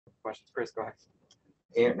questions. Chris, go ahead.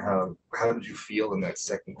 And how did you feel in that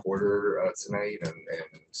second quarter tonight? And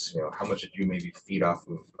how much did you maybe feed off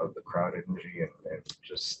of the crowd energy and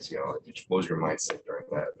just what was your mindset during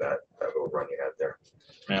that little run you had there?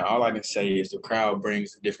 Man, all I can say is the crowd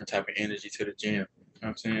brings a different type of energy to the gym. You know what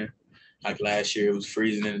I'm saying? Like last year, it was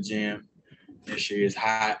freezing in the gym. This year, it's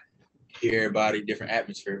hot. Hear everybody, different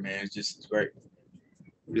atmosphere, man. It's great.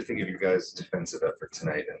 What do you think of your guys' defensive effort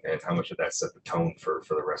tonight, and how much of that set the tone for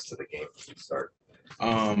the rest of the game from the start?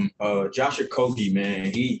 Josh Okogie, man,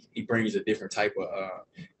 he brings a different type of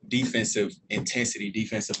defensive intensity,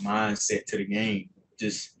 defensive mindset to the game.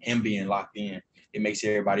 Just him being locked in, it makes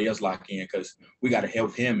everybody else locked in because we got to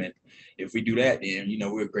help him. And if we do that, then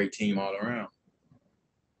we're a great team all around.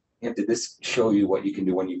 And did this show you what you can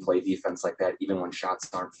do when you play defense like that, even when shots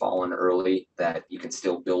aren't falling early, that you can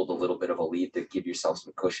still build a little bit of a lead to give yourself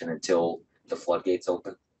some cushion until the floodgates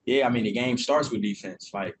open? Yeah, I mean, the game starts with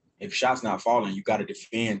defense. Like, if shots not falling, you got to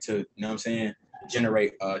defend to,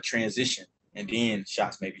 generate a transition, and then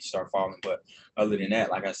shots maybe start falling. But other than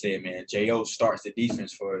that, like I said, man, J.O. starts the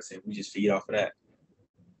defense for us, and we just feed off of that.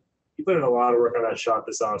 You put in a lot of work on that shot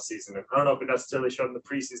this offseason, and I don't know if it necessarily showed in the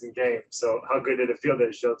preseason game. So how good did it feel that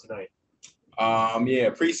it showed tonight? Yeah,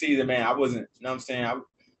 preseason, man, I wasn't,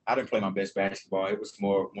 I didn't play my best basketball. It was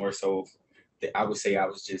more so that I would say I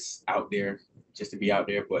was just out there, just to be out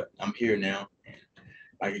there, but I'm here now. And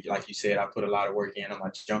like you said, I put a lot of work in on my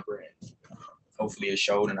jumper, and hopefully it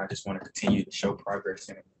showed, and I just want to continue to show progress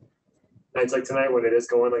in it. Nights like tonight when it is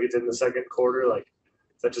going like it did in the second quarter, like,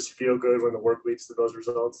 does that just feel good when the work leads to those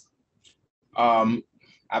results?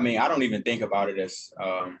 I mean, I don't even think about it as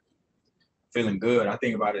feeling good. I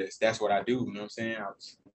think about it as that's what I do. You know what I'm saying?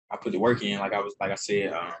 I put the work in, like I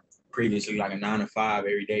said previously, like a 9 to 5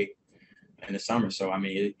 every day in the summer. So I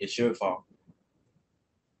mean, it should fall.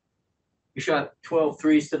 You shot 12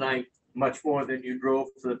 threes tonight, much more than you drove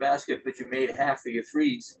to the basket, but you made half of your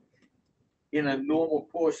threes. In a normal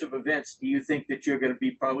course of events, do you think that you're going to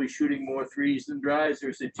be probably shooting more threes than drives, or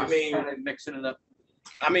is it just kind of mixing it up?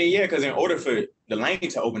 I mean, yeah, because in order for the lane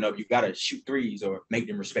to open up, you got to shoot threes or make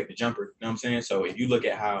them respect the jumper. You know what I'm saying? So if you look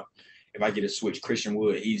at how, if I get a switch, Christian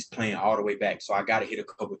Wood, he's playing all the way back. So I got to hit a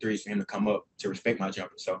couple threes for him to come up to respect my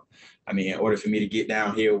jumper. So, I mean, in order for me to get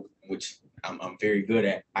downhill, which I'm very good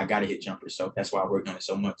at, I got to hit jumpers. So that's why I worked on it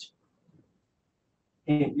so much.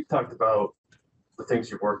 And you talked about the things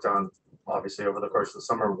you worked on, obviously, over the course of the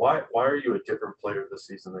summer. Why are you a different player this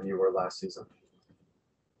season than you were last season?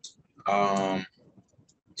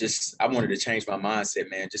 Just I wanted to change my mindset,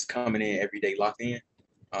 man. Just coming in every day locked in.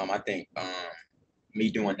 I think me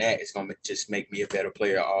doing that is gonna just make me a better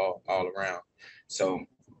player all around. So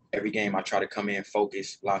every game I try to come in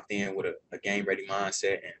focused, locked in with a game ready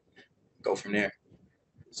mindset and go from there.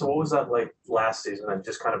 So what was that like last season, and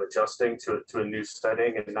just kind of adjusting to a new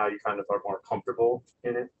setting, and now you kind of are more comfortable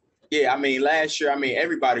in it? Yeah, I mean, last year,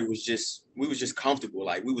 everybody was just comfortable.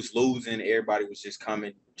 Like, we was losing. Everybody was just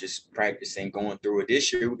coming, just practicing, going through it.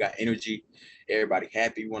 This year, we got energy. Everybody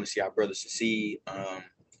happy. We want to see our brothers succeed. You know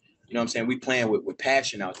what I'm saying? We playing with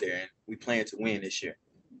passion out there, and we playing to win this year.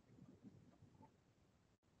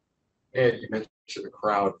 And you mentioned the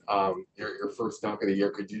crowd. Your first dunk of the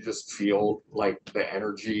year, could you just feel, like, the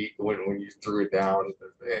energy when you threw it down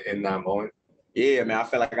in that moment? Yeah, man, I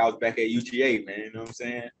felt like I was back at UGA, man. You know what I'm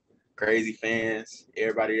saying? Crazy fans,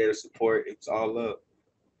 everybody there to support. It was all love.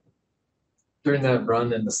 During that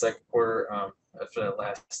run in the second quarter, after that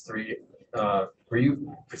last three, were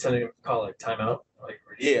you pretending to call like timeout?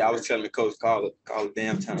 Yeah, I was telling the coach call a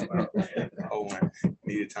damn timeout. Oh, man,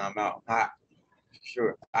 need a timeout. Hot.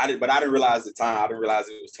 Sure. I didn't realize the time. I didn't realize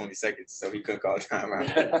it was 20 seconds, so he couldn't call a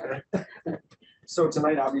timeout. So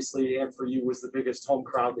tonight, obviously, and for you, was the biggest home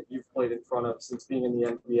crowd that you've played in front of since being in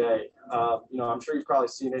the NBA. I'm sure you've probably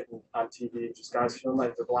seen it on TV, just guys feeling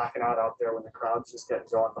like they're blacking out there when the crowd's just getting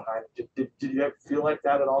going behind it. Did you feel like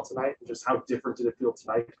that at all tonight? And just how different did it feel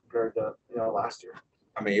tonight compared to last year?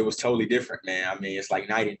 I mean, it was totally different, man. I mean, it's like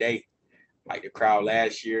night and day. Like the crowd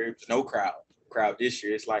last year, it was no crowd. Crowd this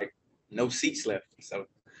year, it's like no seats left. So,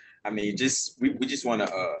 I mean, we just want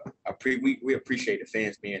to we appreciate the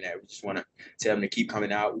fans being there. We just want to tell them to keep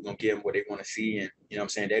coming out. We're gonna give them what they want to see, and you know what I'm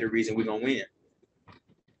saying, they're the reason we're gonna win.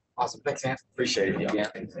 Awesome, thanks, man. Appreciate it, y'all. Yeah.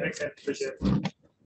 Thanks, man. Appreciate it.